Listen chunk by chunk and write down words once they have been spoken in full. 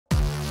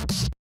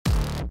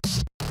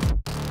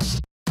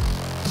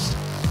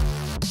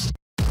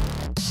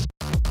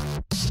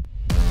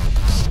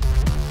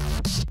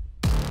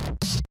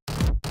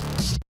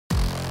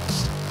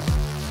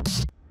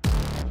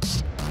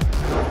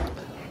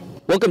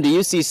Welcome to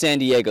UC San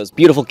Diego's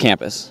beautiful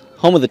campus,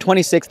 home of the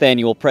 26th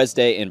annual Pres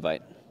Day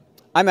Invite.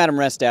 I'm Adam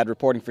Restad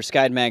reporting for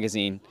Skyd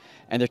Magazine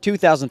and their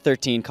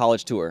 2013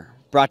 college tour,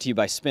 brought to you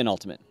by Spin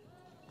Ultimate.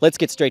 Let's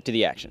get straight to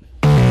the action.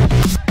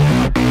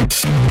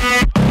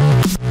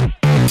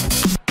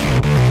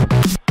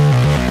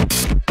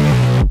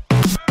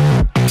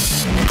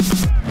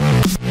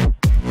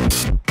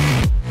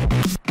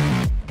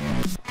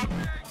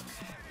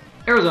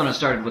 Arizona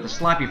started with a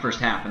sloppy first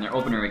half in their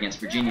opener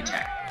against Virginia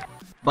Tech.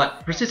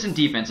 But persistent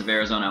defense of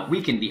Arizona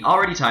weakened the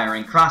already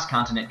tiring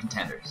cross-continent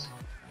contenders.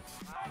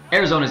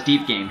 Arizona's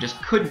deep game just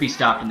couldn't be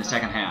stopped in the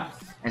second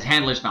half, as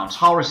handlers found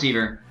tall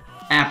receiver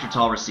after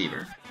tall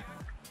receiver.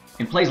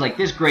 And plays like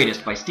this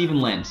greatest by Stephen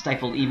Lynn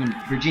stifled even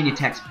Virginia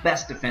Tech's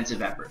best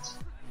defensive efforts.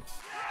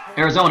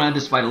 Arizona,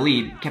 despite a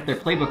lead, kept their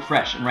playbook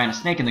fresh and ran a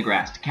snake in the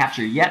grass to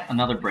capture yet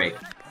another break.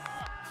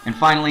 And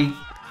finally,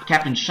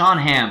 Captain Sean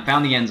Hamm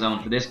found the end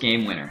zone for this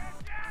game winner.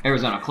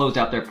 Arizona closed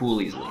out their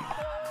pool easily.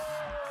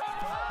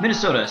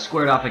 Minnesota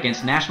squared off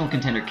against national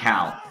contender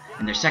Cal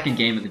in their second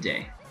game of the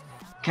day.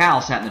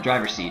 Cal sat in the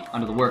driver's seat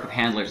under the work of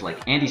handlers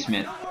like Andy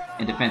Smith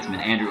and defenseman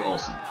Andrew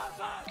Olson.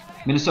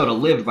 Minnesota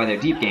lived by their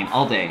deep game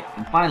all day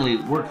and finally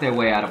worked their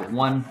way out of a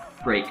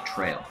one-break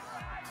trail.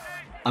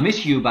 A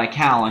miscue by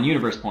Cal on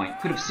Universe Point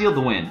could have sealed the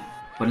win,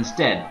 but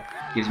instead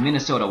gives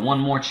Minnesota one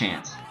more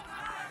chance.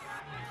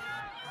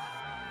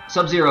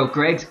 Sub-Zero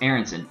Greggs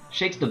Aronson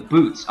shakes the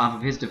boots off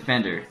of his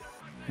defender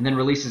and then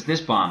releases this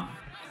bomb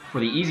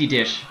for the easy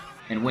dish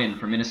and win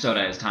for Minnesota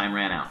as time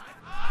ran out.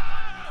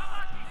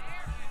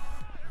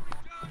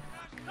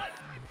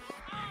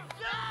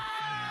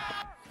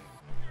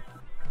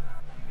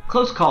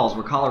 Close calls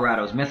were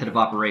Colorado's method of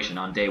operation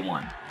on day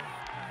one.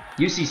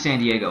 UC San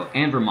Diego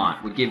and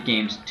Vermont would give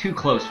games too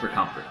close for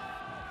comfort.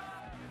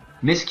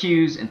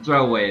 Miscues and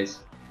throwaways,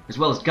 as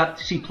well as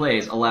gutsy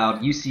plays, allowed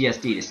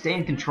UCSD to stay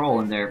in control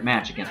in their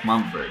match against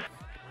Mama Bird.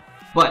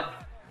 But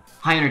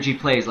high-energy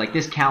plays like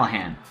this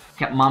Callahan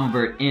kept Mama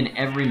Bird in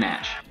every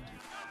match.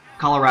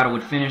 Colorado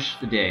would finish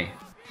the day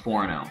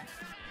 4-0.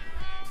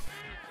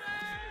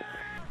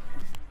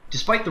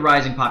 Despite the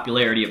rising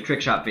popularity of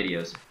trickshot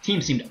videos,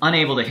 teams seemed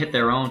unable to hit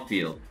their own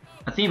field.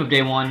 A theme of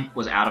day one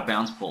was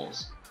out-of-bounds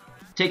pulls.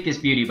 Take this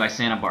beauty by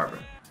Santa Barbara.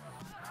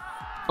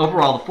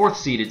 Overall, the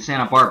fourth-seeded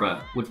Santa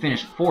Barbara would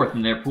finish fourth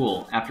in their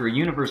pool after a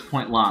Universe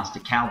Point loss to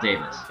Cal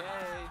Davis.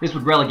 This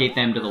would relegate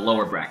them to the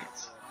lower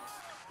brackets.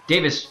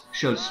 Davis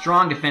showed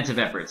strong defensive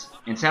efforts,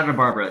 and Santa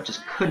Barbara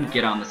just couldn't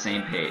get on the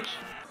same page.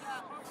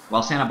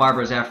 While Santa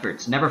Barbara's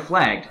efforts never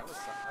flagged,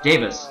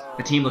 Davis,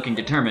 a team looking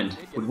determined,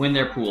 would win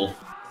their pool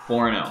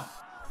 4-0.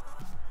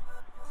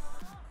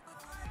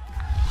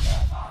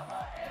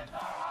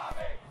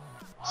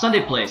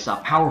 Sunday play saw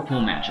power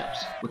pool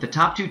matchups, with the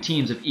top two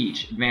teams of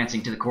each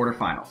advancing to the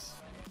quarterfinals.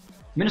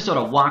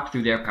 Minnesota walked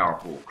through their power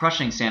pool,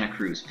 crushing Santa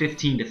Cruz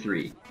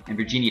 15-3 and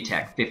Virginia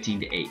Tech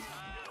 15-8.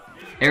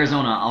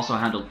 Arizona also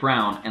handled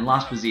Brown and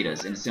Las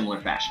Positas in a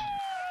similar fashion.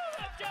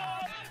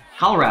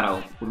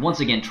 Colorado would once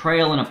again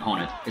trail an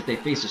opponent as they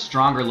faced a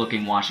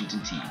stronger-looking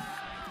Washington team,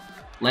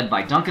 led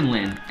by Duncan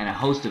Lin and a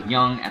host of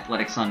young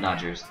athletic Sun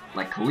Dodgers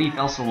like Khalif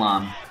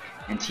El-Salam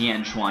and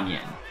Tien Chuan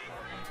Yen.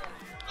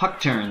 Puck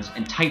turns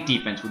and tight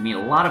defense would mean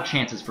a lot of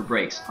chances for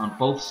breaks on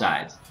both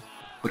sides,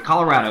 but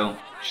Colorado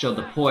showed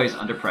the poise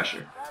under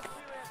pressure.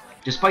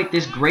 Despite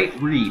this great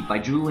read by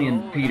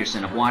Julian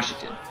Peterson of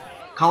Washington,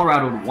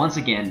 Colorado would once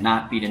again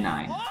not be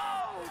denied.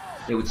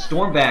 They would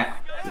storm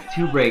back with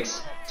two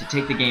breaks to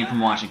take the game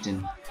from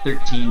Washington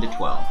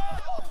 13-12.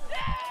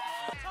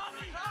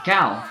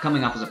 Cal,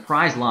 coming off a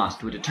surprise loss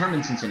to a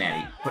determined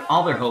Cincinnati, put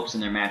all their hopes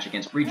in their match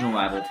against regional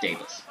rival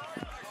Davis.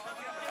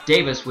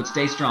 Davis would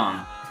stay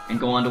strong and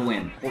go on to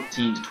win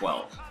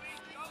 14-12.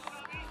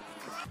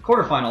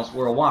 Quarterfinals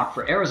were a walk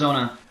for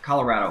Arizona,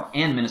 Colorado,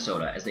 and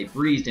Minnesota as they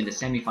breezed into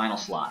semifinal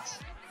slots.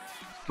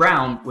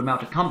 Brown would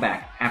mount a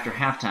comeback after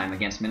halftime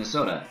against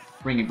Minnesota,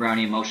 bringing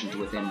Brownie emotion to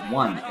within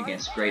one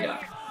against Grey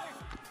Duck.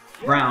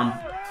 Brown,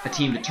 a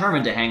team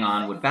determined to hang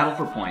on, would battle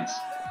for points,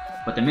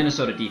 but the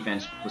Minnesota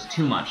defense was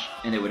too much,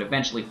 and they would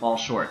eventually fall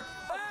short,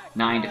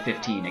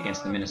 9-15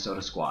 against the Minnesota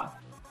squad.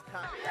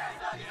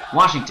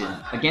 Washington,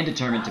 again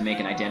determined to make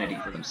an identity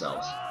for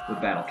themselves,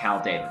 would battle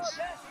Cal Davis.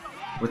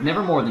 With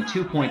never more than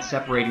 2 points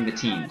separating the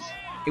teams,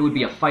 it would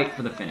be a fight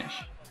for the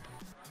finish.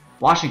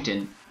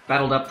 Washington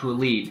battled up to a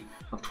lead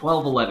of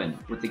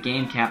 12-11 with the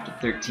game capped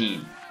at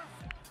 13,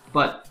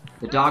 but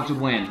the Dogs would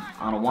win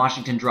on a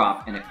Washington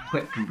drop and a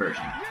quick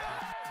conversion.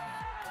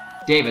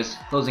 Davis,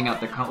 closing out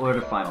the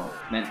quarterfinal,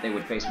 meant they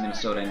would face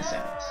Minnesota in the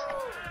semis.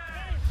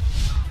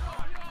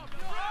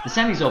 The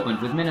semis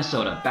opened with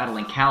Minnesota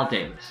battling Cal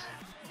Davis.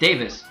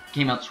 Davis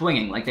came out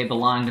swinging like they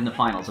belonged in the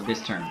finals of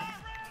this tournament,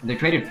 and they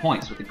traded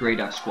points with the Grey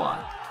Duck squad.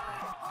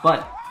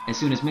 But as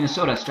soon as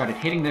Minnesota started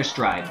hitting their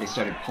stride, they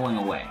started pulling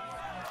away.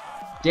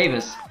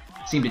 Davis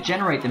seemed to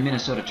generate the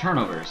Minnesota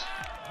turnovers,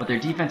 but their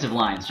defensive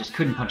lines just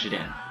couldn't punch it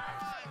in.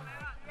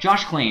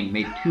 Josh Klain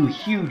made two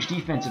huge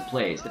defensive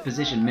plays that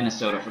positioned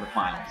Minnesota for the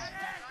finals.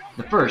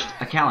 The first,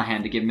 a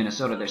Callahan to give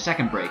Minnesota their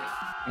second break,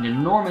 an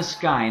enormous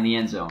sky in the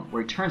end zone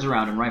where he turns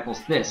around and rifles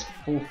this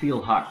full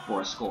field huck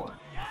for a score.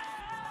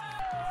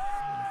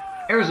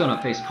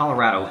 Arizona faced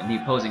Colorado in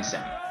the opposing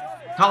semi.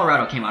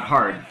 Colorado came out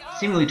hard,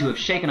 seemingly to have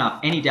shaken off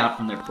any doubt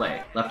from their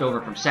play, left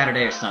over from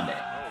Saturday or Sunday.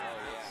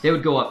 They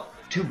would go up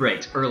 2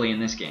 breaks early in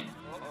this game.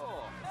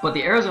 But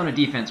the Arizona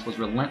defense was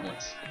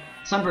relentless.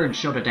 Sunburn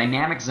showed a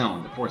dynamic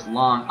zone that forced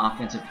long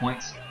offensive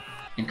points,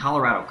 and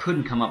Colorado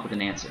couldn't come up with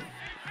an answer.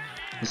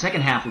 The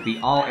second half would be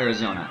all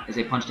Arizona as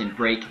they punched in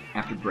break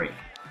after break.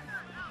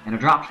 And a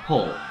dropped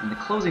pull in the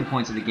closing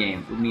points of the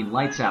game would mean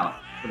lights out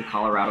for the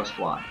Colorado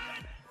squad.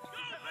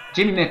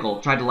 Jamie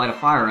Mickle tried to light a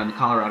fire on the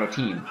Colorado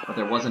team, but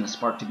there wasn't a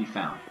spark to be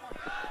found.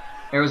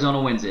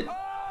 Arizona wins it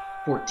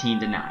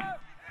 14-9.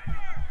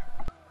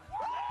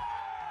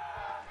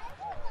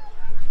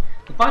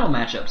 The final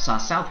matchup saw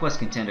Southwest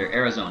contender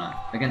Arizona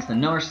against the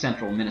North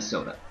Central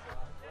Minnesota.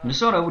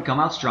 Minnesota would come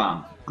out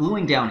strong,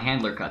 gluing down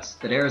handler cuts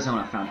that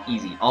Arizona found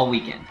easy all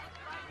weekend.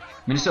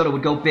 Minnesota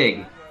would go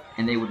big,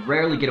 and they would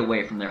rarely get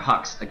away from their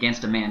hucks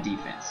against a man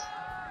defense.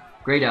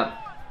 Grade Up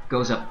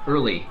goes up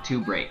early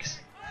 2 breaks.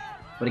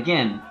 But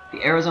again,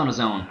 the Arizona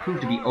zone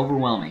proved to be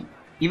overwhelming,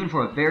 even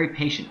for a very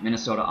patient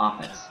Minnesota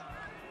offense.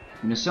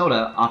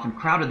 Minnesota often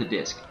crowded the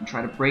disc and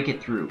tried to break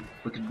it through,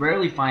 but could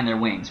rarely find their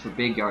wings for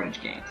big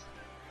yardage gains.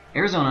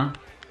 Arizona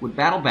would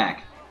battle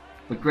back,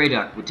 but Grey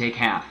Duck would take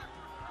half,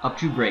 up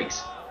 2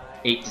 breaks,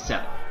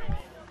 8-7.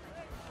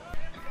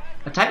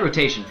 A tight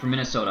rotation for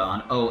Minnesota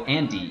on O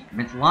and D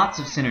meant lots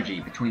of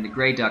synergy between the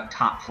Grey Duck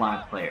top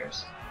 5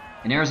 players,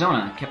 and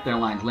Arizona kept their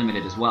lines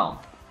limited as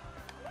well.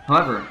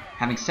 However,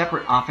 having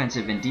separate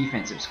offensive and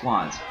defensive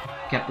squads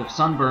kept the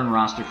Sunburn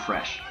roster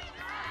fresh.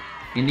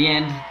 In the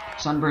end,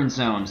 Sunburn's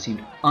zone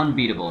seemed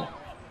unbeatable,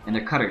 and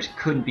their cutters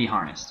couldn't be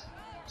harnessed.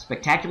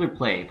 Spectacular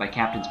play by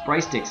captains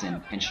Bryce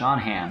Dixon and Sean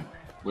Ham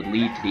would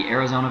lead to the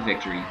Arizona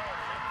victory,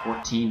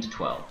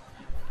 14-12.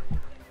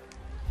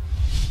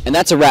 And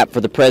that's a wrap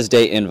for the Pres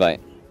Day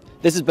Invite.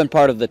 This has been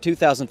part of the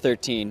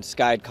 2013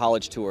 Skide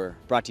College Tour,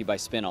 brought to you by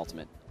Spin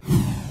Ultimate.